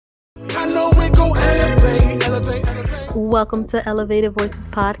Welcome to Elevated Voices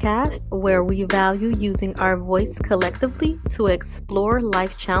Podcast, where we value using our voice collectively to explore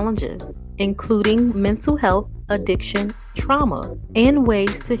life challenges, including mental health, addiction, trauma, and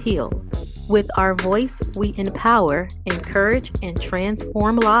ways to heal. With our voice, we empower, encourage, and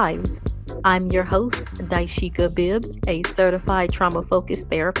transform lives. I'm your host, Daishika Bibbs, a certified trauma-focused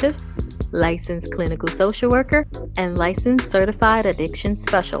therapist, licensed clinical social worker, and licensed certified addiction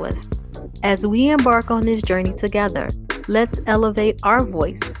specialist. As we embark on this journey together, let's elevate our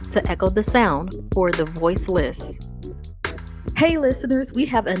voice to echo the sound for the voiceless. Hey listeners, we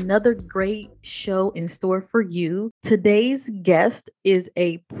have another great show in store for you. Today's guest is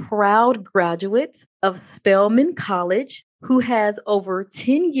a proud graduate of Spelman College who has over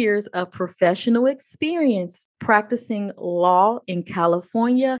 10 years of professional experience practicing law in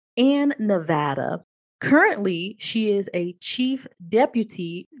California and Nevada. Currently, she is a chief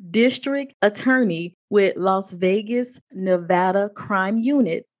deputy district attorney with Las Vegas, Nevada Crime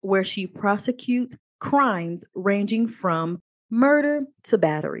Unit, where she prosecutes crimes ranging from murder to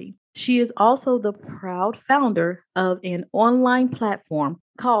battery. She is also the proud founder of an online platform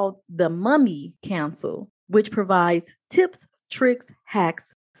called the Mummy Council, which provides tips, tricks,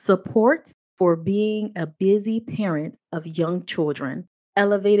 hacks, support for being a busy parent of young children.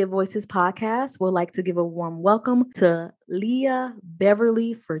 Elevated Voices Podcast would like to give a warm welcome to Leah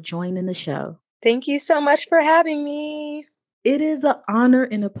Beverly for joining the show. Thank you so much for having me. It is an honor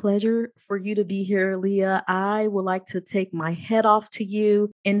and a pleasure for you to be here, Leah. I would like to take my head off to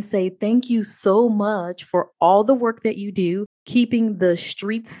you and say thank you so much for all the work that you do, keeping the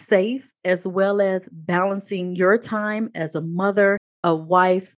streets safe, as well as balancing your time as a mother, a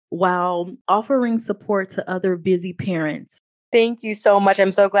wife, while offering support to other busy parents. Thank you so much.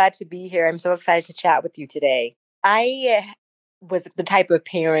 I'm so glad to be here. I'm so excited to chat with you today. I was the type of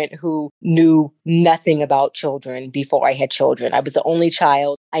parent who knew nothing about children before I had children. I was the only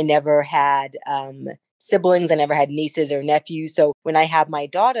child. I never had siblings. I never had nieces or nephews. So when I had my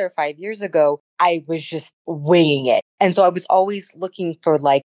daughter 5 years ago, I was just winging it. And so I was always looking for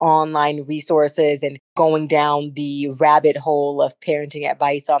like online resources and going down the rabbit hole of parenting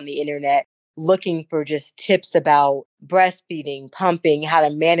advice on the internet, looking for just tips about breastfeeding, pumping, how to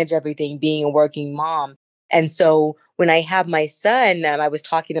manage everything, being a working mom. And so when I had my son, I was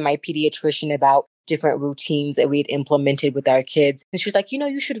talking to my pediatrician about different routines that we had implemented with our kids. And she was like,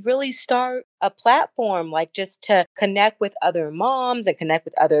 you should really start a platform, like just to connect with other moms and connect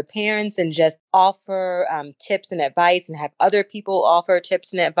with other parents and just offer tips and advice and have other people offer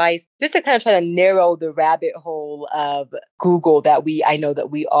tips and advice, just to kind of try to narrow the rabbit hole of Google that I know that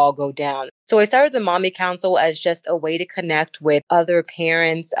we all go down. So I started the Mommy Council as just a way to connect with other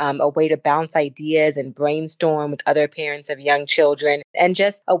parents, a way to bounce ideas and brainstorm with other parents of young children, and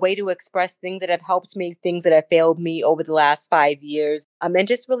just a way to express things that have helped me, things that have failed me over the last 5 years, and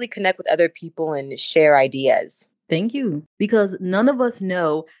just really connect with other people and share ideas. Thank you. Because none of us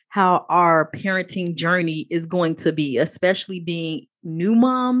know how our parenting journey is going to be, especially being new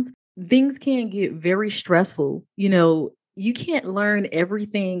moms. Things can get very stressful. You can't learn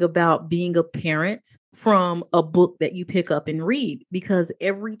everything about being a parent from a book that you pick up and read because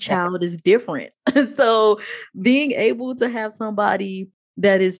every child is different. So being able to have somebody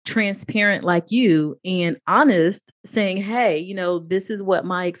that is transparent like you and honest, saying, hey, this is what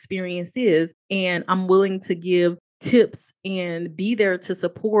my experience is, and I'm willing to give tips and be there to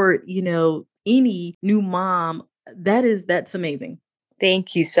support, any new mom. That's amazing.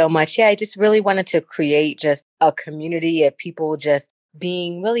 Thank you so much. Yeah, I just really wanted to create just a community of people just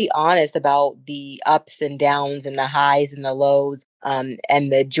being really honest about the ups and downs and the highs and the lows, and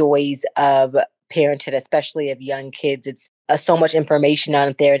the joys of parenthood, especially of young kids. It's so much information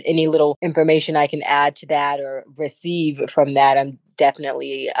out there, and any little information I can add to that or receive from that, I'm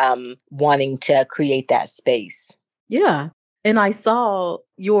definitely wanting to create that space. Yeah. And I saw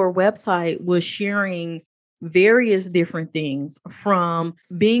your website was sharing various different things, from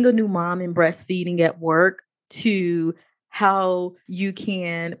being a new mom and breastfeeding at work to how you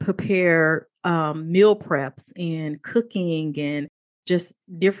can prepare meal preps and cooking and just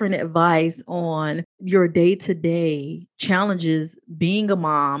different advice on your day-to-day challenges being a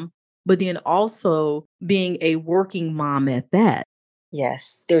mom, but then also being a working mom at that.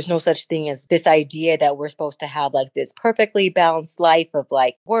 Yes, there's no such thing as this idea that we're supposed to have like this perfectly balanced life of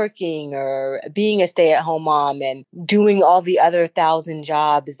like working or being a stay-at-home mom and doing all the other 1,000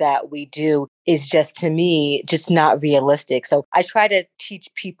 jobs that we do is just, to me, just not realistic. So I try to teach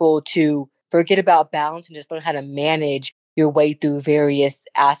people to forget about balance and just learn how to manage your way through various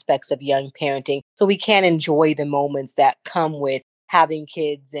aspects of young parenting so we can enjoy the moments that come with having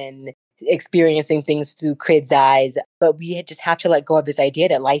kids and experiencing things through kids' eyes. But we just have to let go of this idea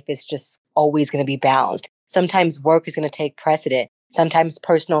that life is just always going to be balanced. Sometimes work is going to take precedent. Sometimes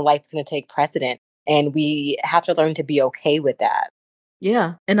personal life is going to take precedent. And we have to learn to be okay with that.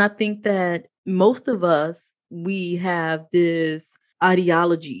 Yeah. And I think that most of us, we have this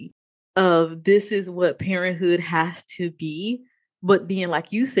ideology of this is what parenthood has to be. But then,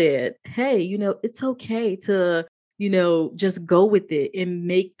 like you said, hey, it's okay to, just go with it and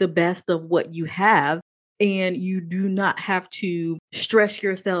make the best of what you have. And you do not have to stress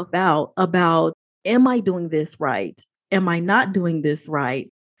yourself out about, am I doing this right? Am I not doing this right?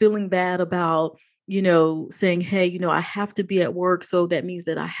 Feeling bad about saying, hey, I have to be at work. So that means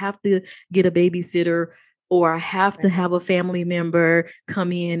that I have to get a babysitter or I have to have a family member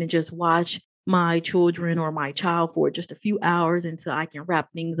come in and just watch my children or my child for just a few hours until I can wrap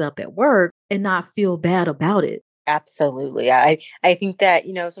things up at work and not feel bad about it. Absolutely. I think that,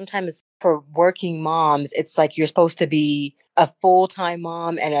 sometimes for working moms, it's like you're supposed to be a full-time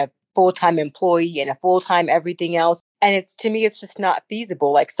mom and a full-time employee and a full-time everything else. And to me, it's just not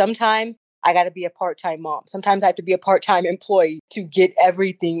feasible. Like sometimes I got to be a part-time mom. Sometimes I have to be a part-time employee to get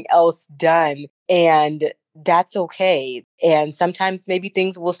everything else done. And that's okay. And sometimes maybe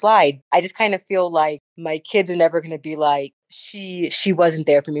things will slide. I just kind of feel like my kids are never going to be like, she wasn't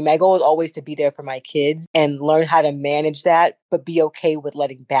there for me. My goal is always to be there for my kids and learn how to manage that, but be okay with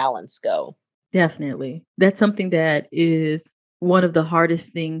letting balance go. Definitely. That's something that is one of the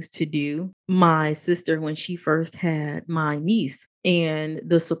hardest things to do. My sister, when she first had my niece and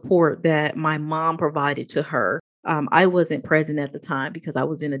the support that my mom provided to her, I wasn't present at the time because I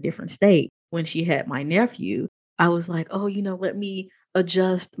was in a different state. When she had my nephew, I was like, oh, let me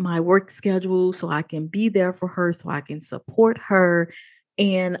adjust my work schedule so I can be there for her, so I can support her.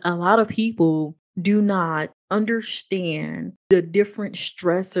 And a lot of people do not understand the different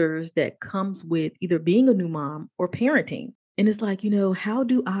stressors that comes with either being a new mom or parenting. And it's like, how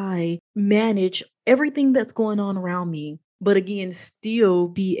do I manage everything that's going on around me, but again, still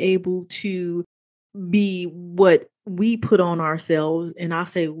be able to be what we put on ourselves? And I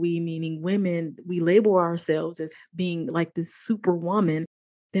say we, meaning women, we label ourselves as being like this superwoman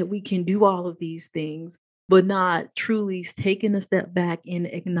that we can do all of these things, but not truly taking a step back and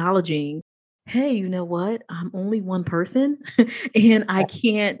acknowledging, hey, you know what? I'm only one person and I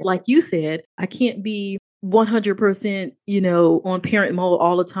can't, like you said, I can't be 100%, on parent mode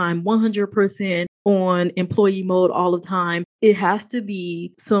all the time, 100% on employee mode all the time. It has to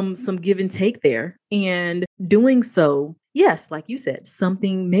be some give and take there. And doing so, yes, like you said,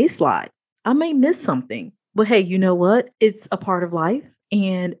 something may slide. I may miss something. But hey, you know what? It's a part of life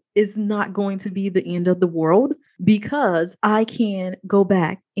and it's not going to be the end of the world because I can go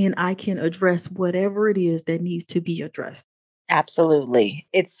back and I can address whatever it is that needs to be addressed. Absolutely.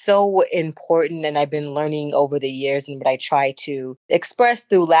 It's so important. And I've been learning over the years, and what I try to express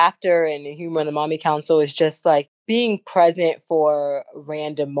through laughter and humor in the Mommy Council is just like being present for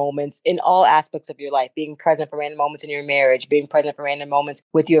random moments in all aspects of your life, being present for random moments in your marriage, being present for random moments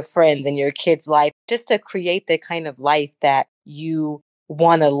with your friends and your kids' life, just to create the kind of life that you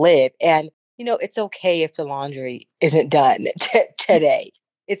want to live. And, it's okay if the laundry isn't done today.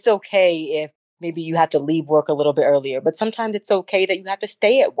 It's okay if maybe you have to leave work a little bit earlier, but sometimes it's okay that you have to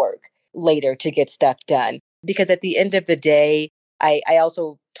stay at work later to get stuff done. Because at the end of the day, I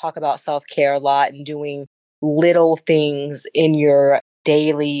also talk about self-care a lot and doing little things in your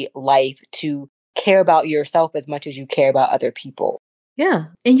daily life to care about yourself as much as you care about other people. Yeah.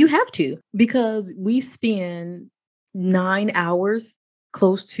 And you have to because we spend 9 hours,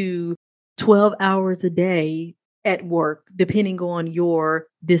 close to 12 hours a day at work, depending on your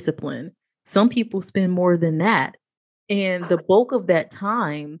discipline. Some people spend more than that. And the bulk of that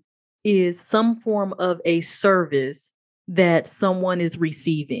time is some form of a service that someone is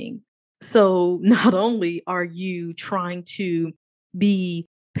receiving. So not only are you trying to be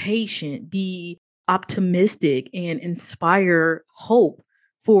patient, be optimistic, and inspire hope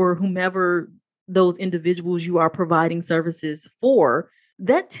for whomever those individuals you are providing services for,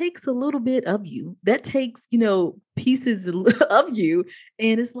 that takes a little bit of you. That takes, pieces of you.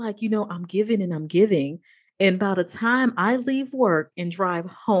 And it's like, I'm giving and I'm giving. And by the time I leave work and drive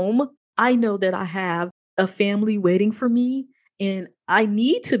home, I know that I have a family waiting for me and I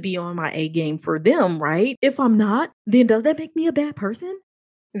need to be on my A game for them, right? If I'm not, then does that make me a bad person?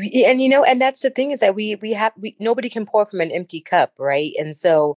 And that's the thing, is that we nobody can pour from an empty cup, right? And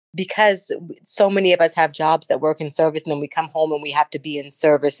so because so many of us have jobs that work in service, and then we come home and we have to be in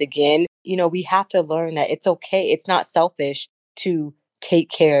service again, we have to learn that it's okay. It's not selfish to take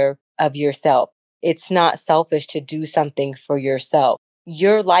care of yourself. It's not selfish to do something for yourself.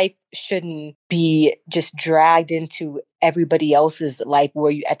 your life shouldn't be just dragged into everybody else's life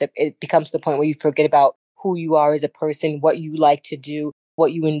where it becomes the point where you forget about who you are as a person, what you like to do,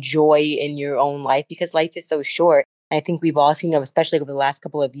 what you enjoy in your own life, because life is so short. And I think we've all seen, especially over the last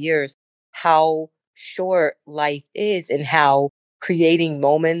couple of years, how short life is and how creating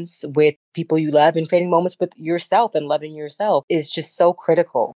moments with people you love and creating moments with yourself and loving yourself is just so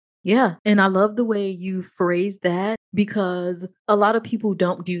critical. Yeah. And I love the way you phrase that because a lot of people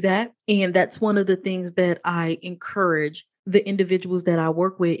don't do that. And that's one of the things that I encourage the individuals that I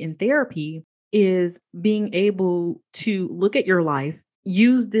work with in therapy is being able to look at your life,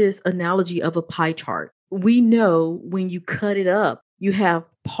 use this analogy of a pie chart. We know when you cut it up, you have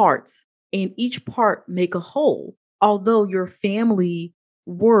parts and each part make a whole. Although your family,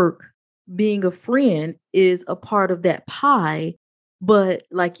 work, being a friend is a part of that pie, but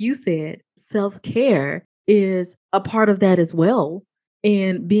like you said, self care is a part of that as well.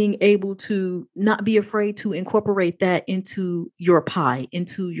 And being able to not be afraid to incorporate that into your pie,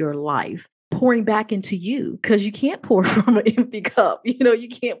 into your life, pouring back into you, because you can't pour from an empty cup. You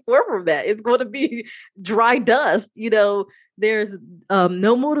can't pour from that. It's going to be dry dust. There's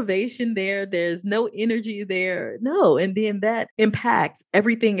no motivation there. There's no energy there. No. And then that impacts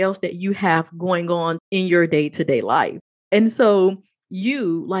everything else that you have going on in your day to day life. And so,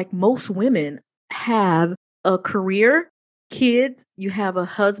 you, like most women, have a career, kids, you have a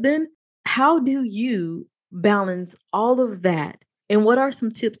husband. How do you balance all of that? And what are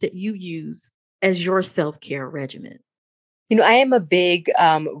some tips that you use as your self-care regimen? I am a big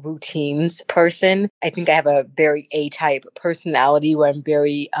routines person. I think I have a very A-type personality where I'm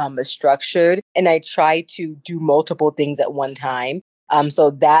very structured and I try to do multiple things at one time.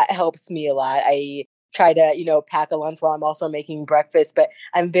 So that helps me a lot. I try to, pack a lunch while I'm also making breakfast, but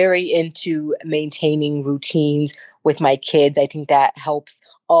I'm very into maintaining routines with my kids. I think that helps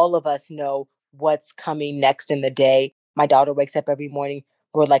all of us know what's coming next in the day. My daughter wakes up every morning.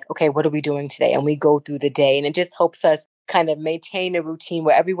 We're like, okay, what are we doing today? And we go through the day and it just helps us kind of maintain a routine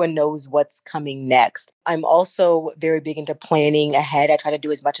where everyone knows what's coming next. I'm also very big into planning ahead. I try to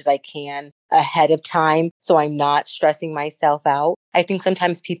do as much as I can ahead of time so I'm not stressing myself out. I think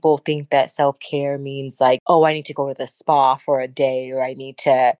sometimes people think that self-care means like, oh, I need to go to the spa for a day or I need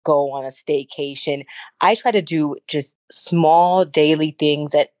to go on a staycation. I try to do just small daily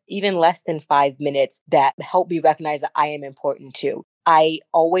things that even less than 5 minutes that help me recognize that I am important too. I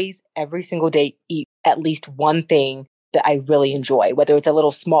always, every single day, eat at least one thing that I really enjoy, whether it's a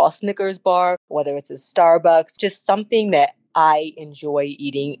little small Snickers bar, whether it's a Starbucks, just something that I enjoy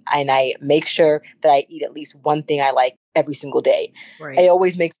eating. And I make sure that I eat at least one thing I like every single day. Right. I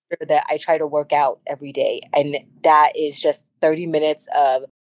always make sure that I try to work out every day. And that is just 30 minutes of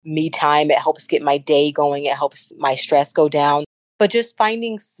me time. It helps get my day going. It helps my stress go down. But just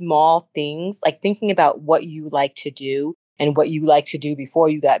finding small things, like thinking about what you like to do and what you like to do before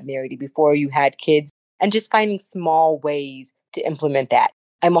you got married, before you had kids, and just finding small ways to implement that.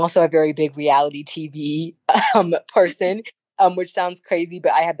 I'm also a very big reality TV person, which sounds crazy,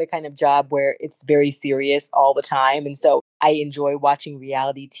 but I have the kind of job where it's very serious all the time. And so I enjoy watching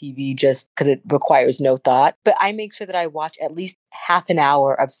reality TV just because it requires no thought. But I make sure that I watch at least half an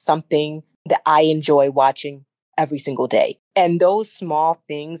hour of something that I enjoy watching every single day. And those small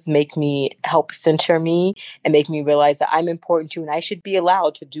things help center me and make me realize that I'm important too. And I should be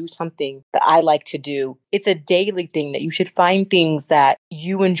allowed to do something that I like to do. It's a daily thing that you should find things that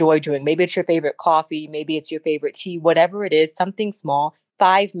you enjoy doing. Maybe it's your favorite coffee. Maybe it's your favorite tea, whatever it is, something small,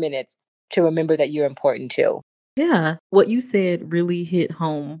 5 minutes to remember that you're important too. Yeah. What you said really hit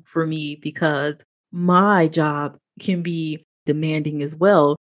home for me because my job can be demanding as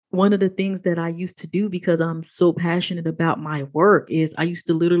well. One of the things that I used to do because I'm so passionate about my work is I used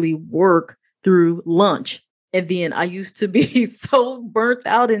to literally work through lunch. And then I used to be so burnt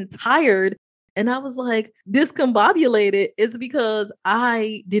out and tired. And I was like, discombobulated is because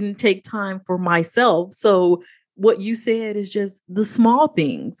I didn't take time for myself. So, what you said is just the small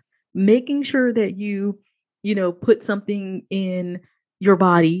things, making sure that you put something in your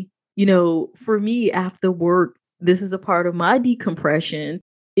body. For me, after work, this is a part of my decompression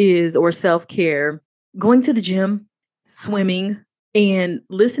or self-care, going to the gym, swimming, and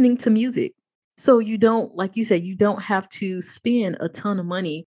listening to music. So you don't, like you said, you don't have to spend a ton of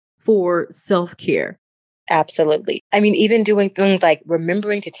money for self-care. Absolutely. I mean, even doing things like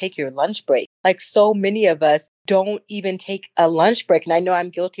remembering to take your lunch break. Like so many of us don't even take a lunch break. And I know I'm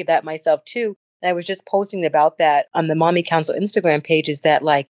guilty of that myself too. And I was just posting about that on the Mommy Council Instagram page is that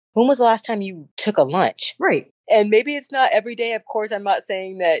like, when was the last time you took a lunch? Right. And maybe it's not every day. Of course, I'm not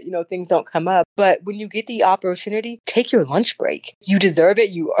saying that, things don't come up, but when you get the opportunity, take your lunch break. You deserve it.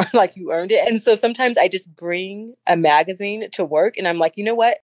 You are like, you earned it. And so sometimes I just bring a magazine to work and I'm like, you know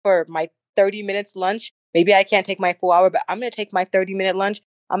what? For my 30 minutes lunch, maybe I can't take my full hour, but I'm going to take my 30-minute lunch.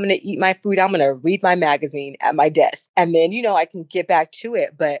 I'm going to eat my food. I'm going to read my magazine at my desk. And then, I can get back to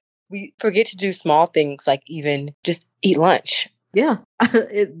it. But we forget to do small things like even just eat lunch. Yeah.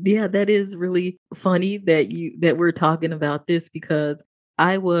 Yeah, that is really funny that we're talking about this because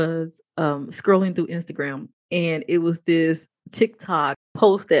I was scrolling through Instagram and it was this TikTok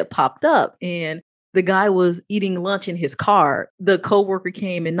post that popped up and the guy was eating lunch in his car. The coworker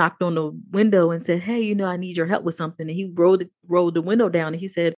came and knocked on the window and said, "Hey, I need your help with something." And he rolled the window down and he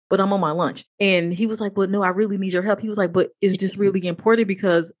said, "But I'm on my lunch." And he was like, "Well, no, I really need your help." He was like, "But is this really important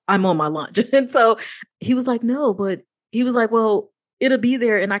because I'm on my lunch?" And so he was like, "No, but." He was like, "Well, it'll be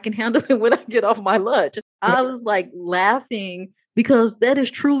there and I can handle it when I get off my lunch." I was like laughing because that is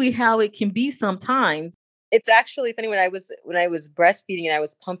truly how it can be sometimes. It's actually funny when I was breastfeeding and I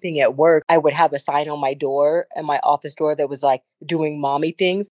was pumping at work, I would have a sign on my door and my office door that was like doing mommy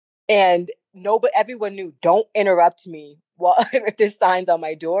things. And but everyone knew, don't interrupt me while if there's signs on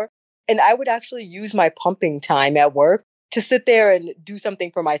my door. And I would actually use my pumping time at work to sit there and do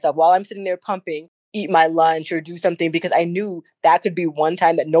something for myself while I'm sitting there pumping, eat my lunch or do something because I knew that could be one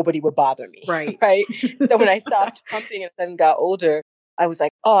time that nobody would bother me. Right. Right. So when I stopped pumping and then got older, I was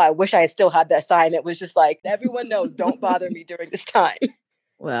like, oh, I wish I still had that sign. It was just like, everyone knows, don't bother me during this time.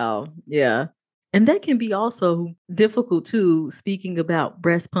 Wow. Yeah. And that can be also difficult too, speaking about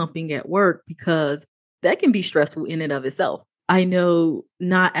breast pumping at work, because that can be stressful in and of itself. I know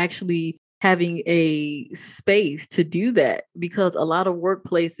not actually having a space to do that because a lot of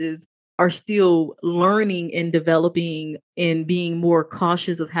workplaces are still learning and developing and being more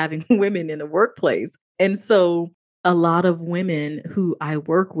cautious of having women in the workplace. And so a lot of women who I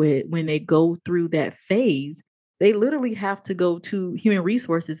work with, when they go through that phase, they literally have to go to human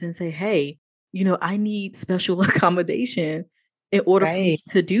resources and say, "Hey, I need special accommodation in order for me Right.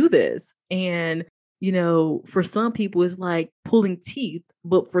 to do this." And, for some people, it's like pulling teeth.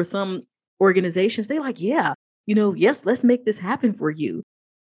 But for some organizations, they like, "Yeah, yes, let's make this happen for you."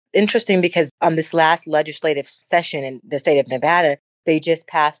 Interesting because on this last legislative session in the state of Nevada, they just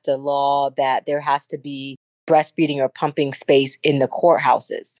passed a law that there has to be breastfeeding or pumping space in the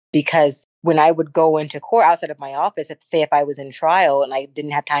courthouses. Because when I would go into court outside of my office, if I was in trial and I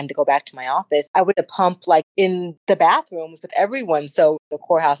didn't have time to go back to my office, I would pump like in the bathrooms with everyone. So the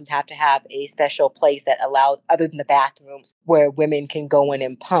courthouses have to have a special place that allows, other than the bathrooms, where women can go in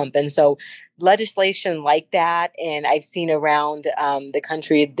and pump. And so legislation like that, and I've seen around the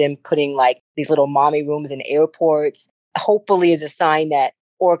country them putting like these little mommy rooms in airports, hopefully is a sign that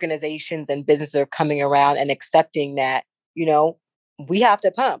organizations and businesses are coming around and accepting that, we have to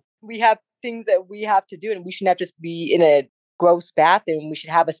pump. We have things that we have to do, and we should not just be in a gross bathroom. We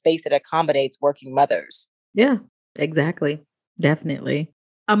should have a space that accommodates working mothers. Yeah, exactly. Definitely.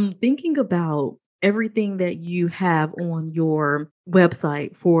 I'm thinking about everything that you have on your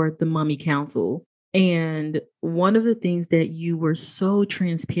website for the Mummy Council. And one of the things that you were so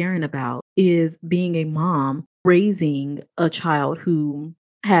transparent about is being a mom raising a child who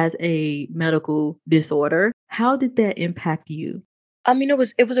has a medical disorder. How did that impact you?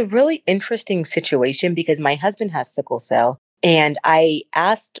 It was a really interesting situation because my husband has sickle cell, and I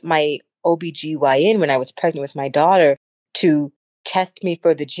asked my OBGYN when I was pregnant with my daughter to test me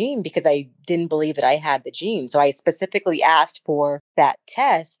for the gene because I didn't believe that I had the gene. So I specifically asked for that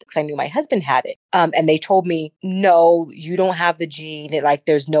test because I knew my husband had it. And they told me, no, you don't have the gene. Like,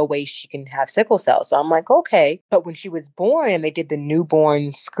 there's no way she can have sickle cell. So I'm like, okay. But when she was born and they did the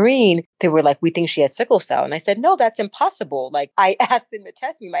newborn screen, they were like, we think she has sickle cell. And I said, no, that's impossible. Like, I asked them to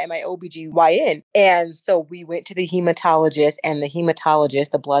test me, my OBGYN. And so we went to the hematologist, and the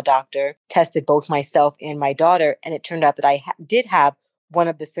hematologist, the blood doctor, tested both myself and my daughter. And it turned out that I did have one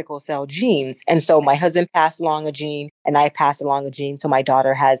of the sickle cell genes. And so my husband passed along a gene and I passed along a gene. So my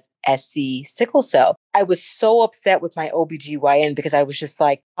daughter has SC sickle cell. I was so upset with my OBGYN because I was just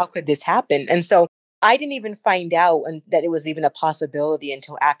like, how could this happen? And so I didn't even find out that it was even a possibility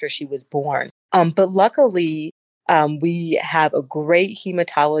until after she was born. But luckily, we have a great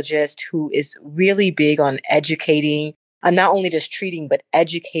hematologist who is really big on educating. Not only just treating, but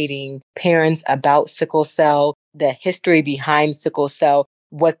educating parents about sickle cell, the history behind sickle cell,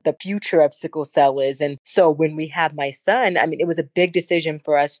 what the future of sickle cell is. And so when we have my son, it was a big decision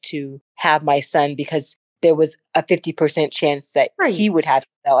for us to have my son because there was a 50% chance that Right. he would have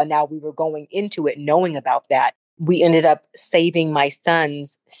cell. And now we were going into it knowing about that. We ended up saving my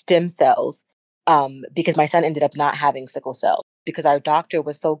son's stem cells. because my son ended up not having sickle cell because our doctor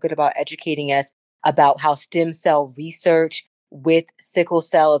was so good about educating us about how stem cell research with sickle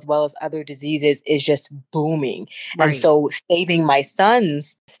cell as well as other diseases is just booming. And Right. so saving my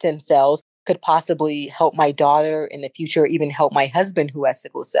son's stem cells could possibly help my daughter in the future, or even help my husband who has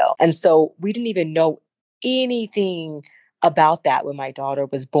sickle cell. And so we didn't even know anything about that when my daughter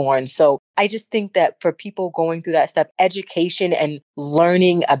was born. So I just think that for people going through that stuff, education and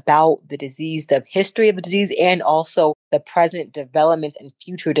learning about the disease, the history of the disease, and also the present developments and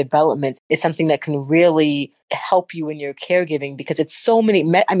future developments is something that can really help you in your caregiving because it's so many.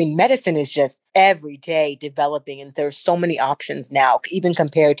 Medicine is just every day developing, and there's so many options now, even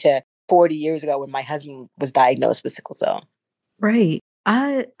compared to 40 years ago when my husband was diagnosed with sickle cell. Right.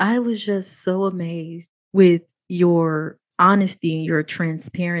 I was just so amazed with your honesty and your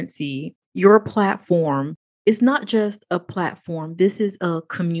transparency. Your platform is not just a platform. This is a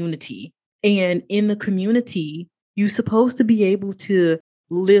community. And in the community, you're supposed to be able to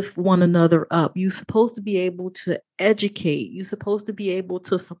lift one another up. You're supposed to be able to educate. You're supposed to be able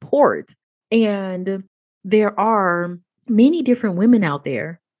to support. And there are many different women out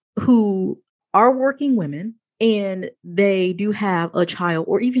there who are working women and they do have a child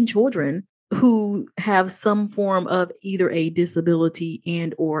or even children who have some form of either a disability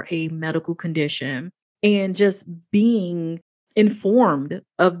and or a medical condition, and just being informed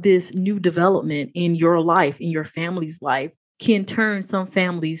of this new development in your life, in your family's life, can turn some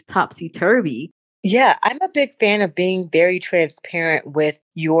families topsy-turvy. Yeah, I'm a big fan of being very transparent with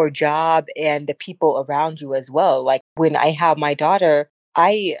your job and the people around you as well. Like when I have my daughter,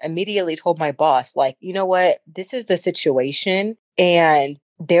 I immediately told my boss, like, you know what, this is the situation. And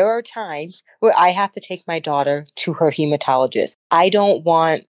there are times where I have to take my daughter to her hematologist. I don't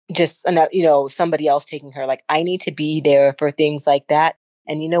want just another, somebody else taking her. Like I need to be there for things like that.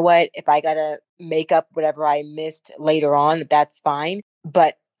 And you know what? If I gotta make up whatever I missed later on, that's fine.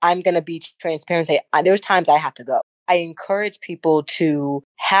 But I'm going to be transparent and say, there's times I have to go. I encourage people to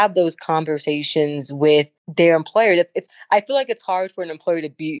have those conversations with their employers. I feel like it's hard for an employer to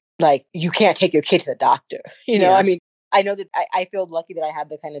be like, you can't take your kid to the doctor. Yeah. I know that I feel lucky that I have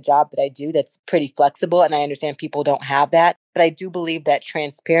the kind of job that I do that's pretty flexible. And I understand people don't have that. But I do believe that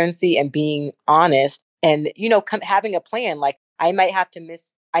transparency and being honest and, having a plan, like I might have to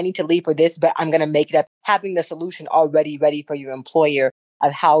I need to leave for this, but I'm going to make it up. Having the solution already ready for your employer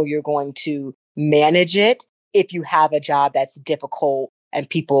of how you're going to manage it if you have a job that's difficult and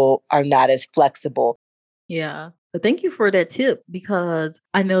people are not as flexible. Yeah. But thank you for that tip because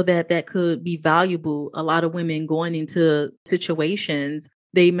I know that that could be valuable. A lot of women going into situations,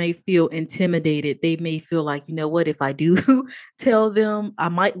 they may feel intimidated. They may feel like, you know what, if I do tell them I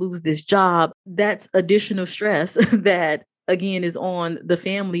might lose this job, that's additional stress that again is on the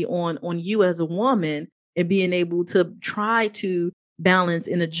family, on you as a woman, and being able to try to balance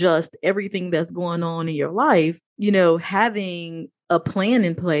and adjust everything that's going on in your life, having a plan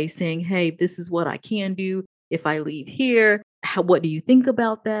in place saying, hey, this is what I can do if I leave here. What do you think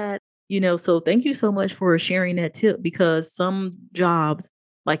about that? So thank you so much for sharing that tip because some jobs,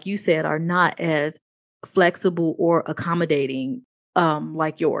 like you said, are not as flexible or accommodating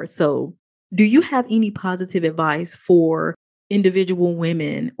like yours. So do you have any positive advice for individual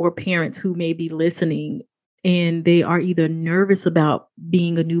women or parents who may be listening and they are either nervous about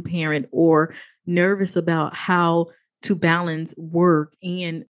being a new parent or nervous about how to balance work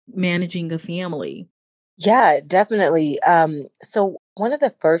and managing a family? Yeah, definitely. So one of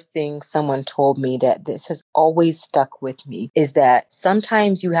the first things someone told me that this has always stuck with me is that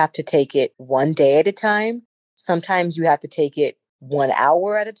sometimes you have to take it one day at a time. Sometimes you have to take it 1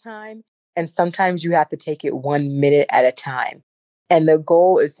 hour at a time. And sometimes you have to take it 1 minute at a time. And the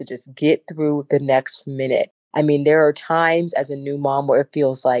goal is to just get through the next minute. I mean, there are times as a new mom where it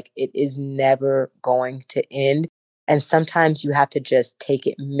feels like it is never going to end. And sometimes you have to just take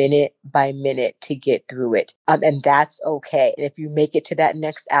it minute by minute to get through it. And that's okay. And if you make it to that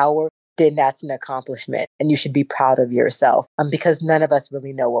next hour, then that's an accomplishment. And you should be proud of yourself because none of us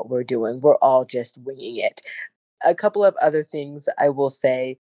really know what we're doing. We're all just winging it. A couple of other things I will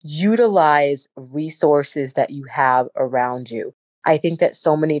say, utilize resources that you have around you. I think that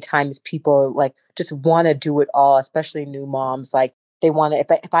so many times people like just want to do it all, especially new moms. Like they want to,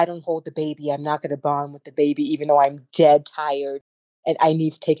 if I don't hold the baby, I'm not going to bond with the baby, even though I'm dead tired and I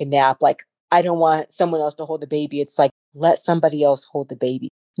need to take a nap. Like I don't want someone else to hold the baby. It's like, let somebody else hold the baby.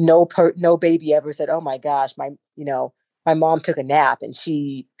 No baby ever said, oh my gosh, my mom took a nap and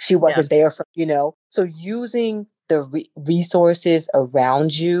she Yeah. wasn't there for. So using the resources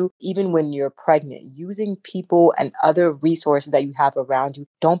around you, even when you're pregnant, using people and other resources that you have around you.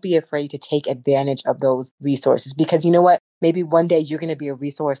 Don't be afraid to take advantage of those resources, because you know what? Maybe one day you're going to be a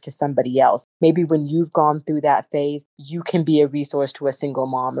resource to somebody else. Maybe when you've gone through that phase, you can be a resource to a single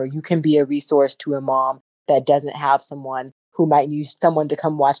mom, or you can be a resource to a mom that doesn't have someone, who might need someone to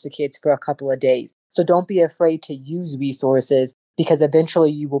come watch the kids for a couple of days. So don't be afraid to use resources, because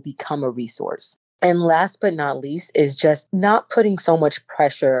eventually you will become a resource. And last but not least is just not putting so much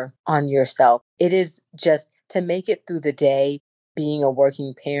pressure on yourself. It is just to make it through the day. Being a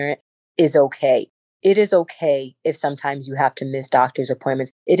working parent is okay. It is okay if sometimes you have to miss doctor's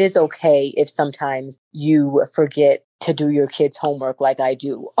appointments. It is okay if sometimes you forget to do your kids' homework like I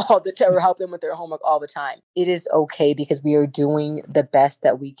do all the time, or help them with their homework all the time. It is okay, because we are doing the best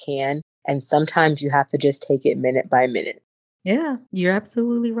that we can. And sometimes you have to just take it minute by minute. Yeah, you're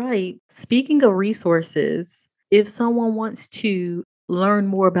absolutely right. Speaking of resources, if someone wants to learn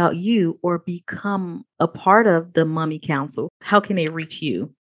more about you or become a part of the Mommy Council, how can they reach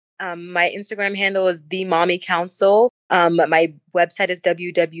you? My Instagram handle is The Mommy Council. My website is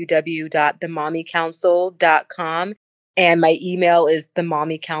www.themommycouncil.com. And my email is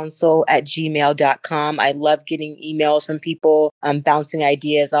themommycouncil@gmail.com. I love getting emails from people, bouncing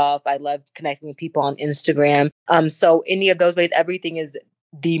ideas off. I love connecting with people on Instagram. So any of those ways, everything is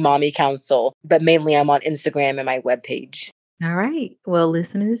The Mommy Council, but mainly I'm on Instagram and my webpage. All right. Well,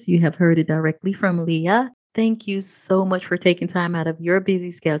 listeners, you have heard it directly from Leah. Thank you so much for taking time out of your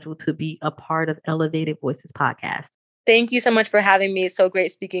busy schedule to be a part of Elevated Voices podcast. Thank you so much for having me. It's so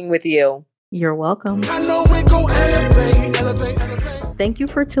great speaking with you. You're welcome. I know we gon' elevate. Thank you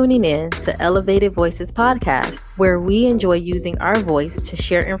for tuning in to Elevated Voices podcast, where we enjoy using our voice to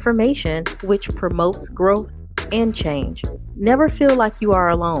share information which promotes growth and change. Never feel like you are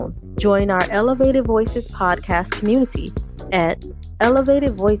alone. Join our Elevated Voices podcast community at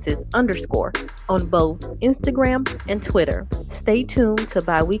Elevated Voices _ on both Instagram and Twitter. Stay tuned to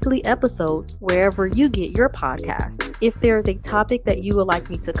bi-weekly episodes wherever you get your podcast. If there is a topic that you would like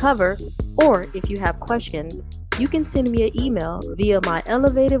me to cover, or if you have questions, you can send me an email via my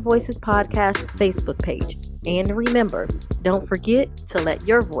Elevated Voices podcast Facebook page. And remember, don't forget to let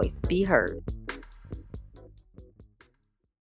your voice be heard.